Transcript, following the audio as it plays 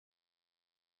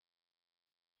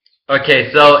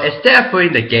Okay, so instead of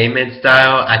putting the game in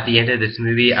style at the end of this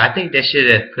movie, I think they should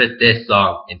have put this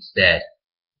song instead.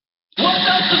 What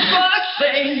does the fox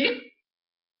say?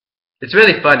 It's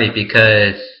really funny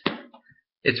because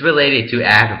it's related to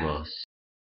animals.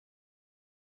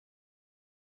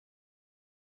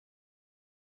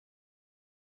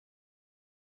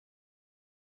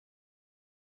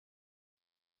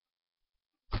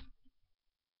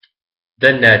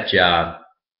 The nut job.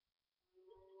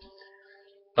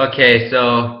 Okay,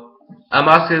 so I'm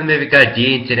Oscar the Movie Guy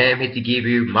D, and today I'm here to give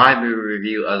you my movie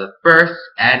review of the first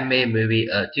anime movie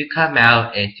to come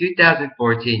out in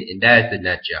 2014, and that is The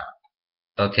Nut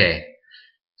Job. Okay,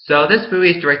 so this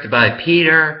movie is directed by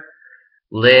Peter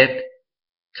Lepeniotis.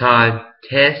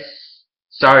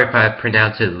 Sorry if I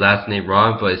pronounced his last name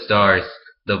wrong, but it stars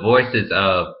the voices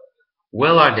of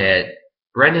Will Arnett,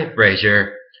 Brendan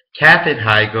Fraser, Katherine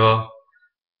Heigl,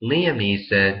 Liam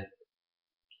Neeson,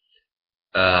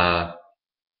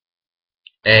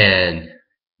 and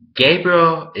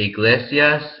Gabriel,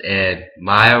 Iglesias, and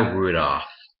Maya Rudolph.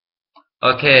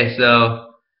 Okay,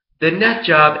 so the nut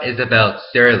job is about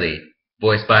Surly,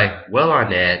 voiced by Will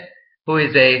Arnett, who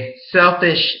is a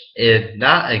selfish and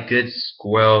not a good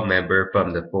squirrel member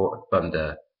from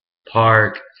the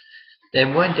park.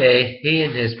 And one day, he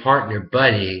and his partner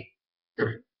Buddy,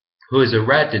 who is a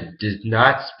rat that does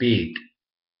not speak,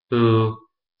 who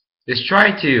is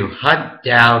trying to hunt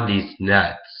down these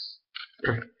nuts.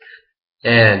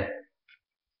 And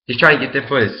he's trying to get them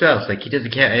for himself. Like he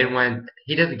doesn't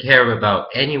care about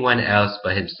anyone else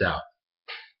but himself.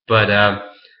 But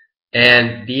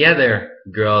and the other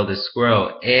girl, the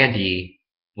squirrel, Andy,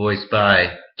 voiced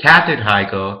by Katherine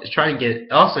Heigl, is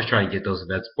also trying to get those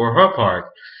nuts for her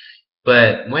park.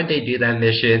 But when they do that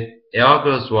mission, it all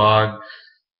goes wrong.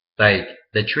 Like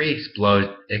the tree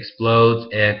explodes,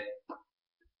 and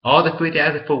all the food they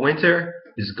had for winter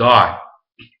is gone.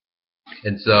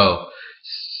 And so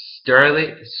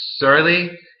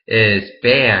Surly is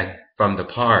banned from the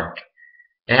park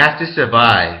and has to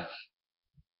survive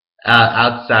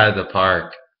outside of the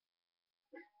park.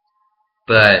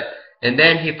 And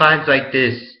then he finds like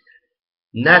this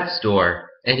nut store,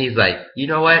 and he's like, you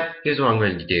know what? Here's what I'm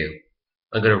going to do.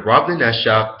 I'm going to rob the nut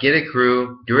shop, get a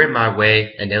crew, do it my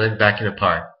way, and then live back in the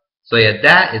park. So yeah,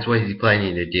 that is what he's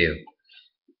planning to do.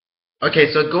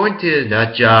 Okay, so going to the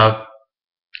nut job,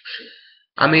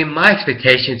 I mean, my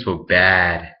expectations were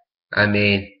bad. I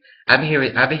mean, I've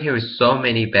been hearing so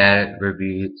many bad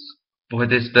reviews for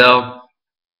this film,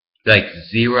 like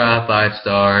 0 out of 5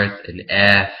 stars, an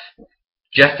F.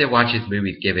 Justin watches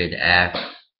movies given an F,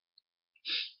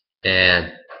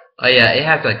 and oh yeah, it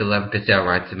has like 11%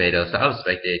 Rotten Tomatoes, so I was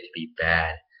expecting it to be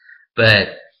bad.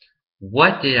 But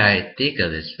what did I think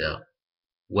of this film?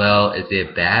 Well, is it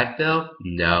a bad film?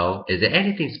 No. Is it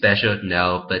anything special?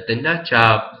 No. But The Nut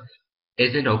Job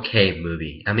is an okay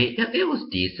movie. I mean, it was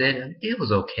decent. It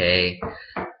was okay.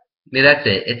 I mean, that's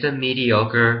it. It's a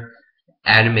mediocre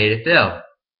animated film.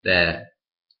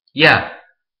 Yeah,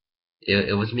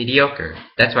 it was mediocre.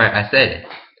 That's why I said it.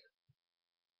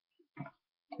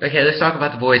 Okay, let's talk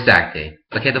about the voice acting.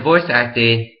 Okay, the voice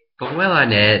acting from Will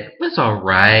Arnett was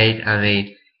alright. I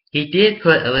mean, he did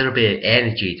put a little bit of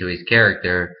energy to his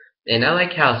character, and I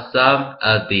like how some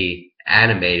of the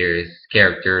animators'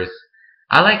 characters,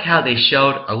 I like how they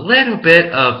showed a little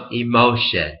bit of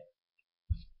emotion,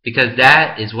 because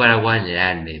that is what I want in an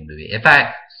animated movie. In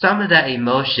fact, some of that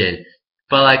emotion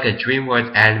felt like a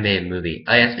DreamWorks animated movie.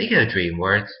 Oh yeah, speaking of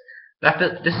DreamWorks, I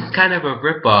feel this is kind of a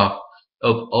ripoff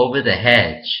of Over the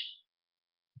Hedge.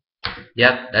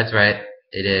 Yep, that's right.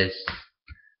 It is.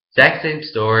 Exact same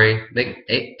story.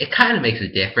 It kind of makes a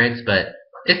difference, but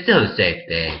it's still the same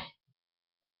thing.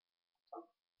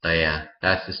 Oh yeah,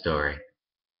 that's the story.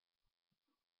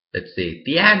 Let's see.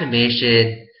 The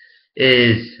animation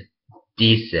is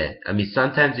decent. I mean,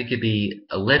 sometimes it could be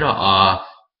a little off,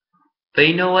 but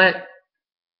you know what?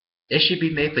 It should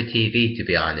be made for TV, to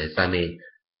be honest. I mean,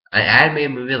 an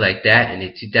animated movie like that in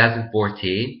the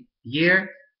 2014 year?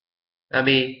 I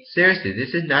mean, seriously,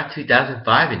 this is not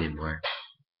 2005 anymore.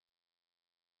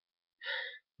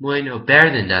 Bueno,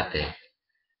 better than nothing.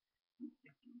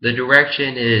 The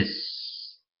direction is,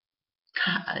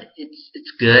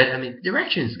 it's good. I mean, the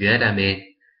direction is good. I mean,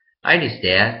 I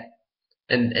understand.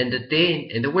 And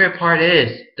the weird part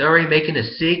is they're already making a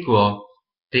sequel,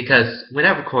 because when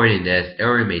I'm recording this, it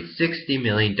already made $60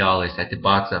 million at the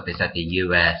box office at the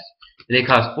U.S. and it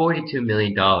cost $42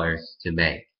 million to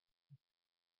make.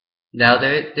 Now,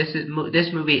 this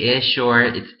movie is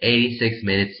short. It's 86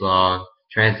 minutes long.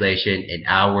 Translation, an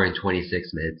hour and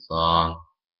 26 minutes long.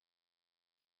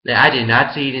 Now, I did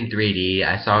not see it in 3D.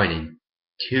 I saw it in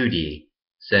 2D.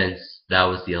 since that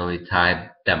was the only time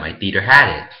that my theater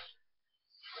had it.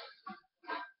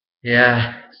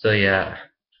 Yeah, so yeah,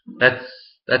 that's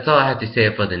all I have to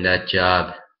say for the nut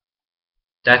job.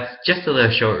 That's just a little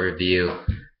short review.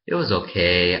 It was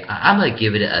okay. I'm gonna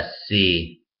give it a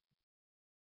C.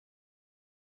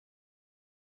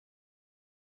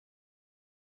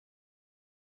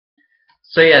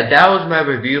 So yeah, that was my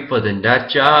review for the nut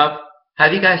job.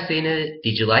 Have you guys seen it?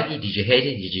 Did you like it? Did you hate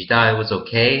it? Did you thought it was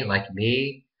okay, like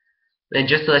me? And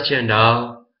just to let you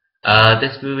know,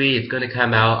 this movie is going to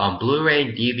come out on Blu-ray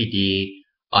and DVD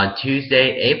on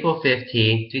Tuesday, April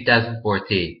 15th,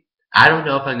 2014. I don't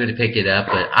know if I'm going to pick it up,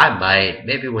 but I might.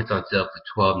 Maybe it was on sale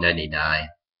for $12.99.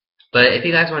 But if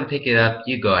you guys want to pick it up,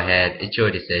 you go ahead. It's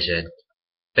your decision.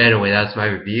 But anyway, that's my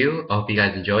review. I hope you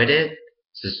guys enjoyed it.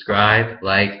 Subscribe,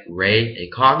 like, rate,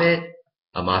 and comment.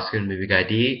 I'm Oscar Movie Guy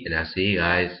D, and I'll see you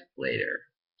guys later.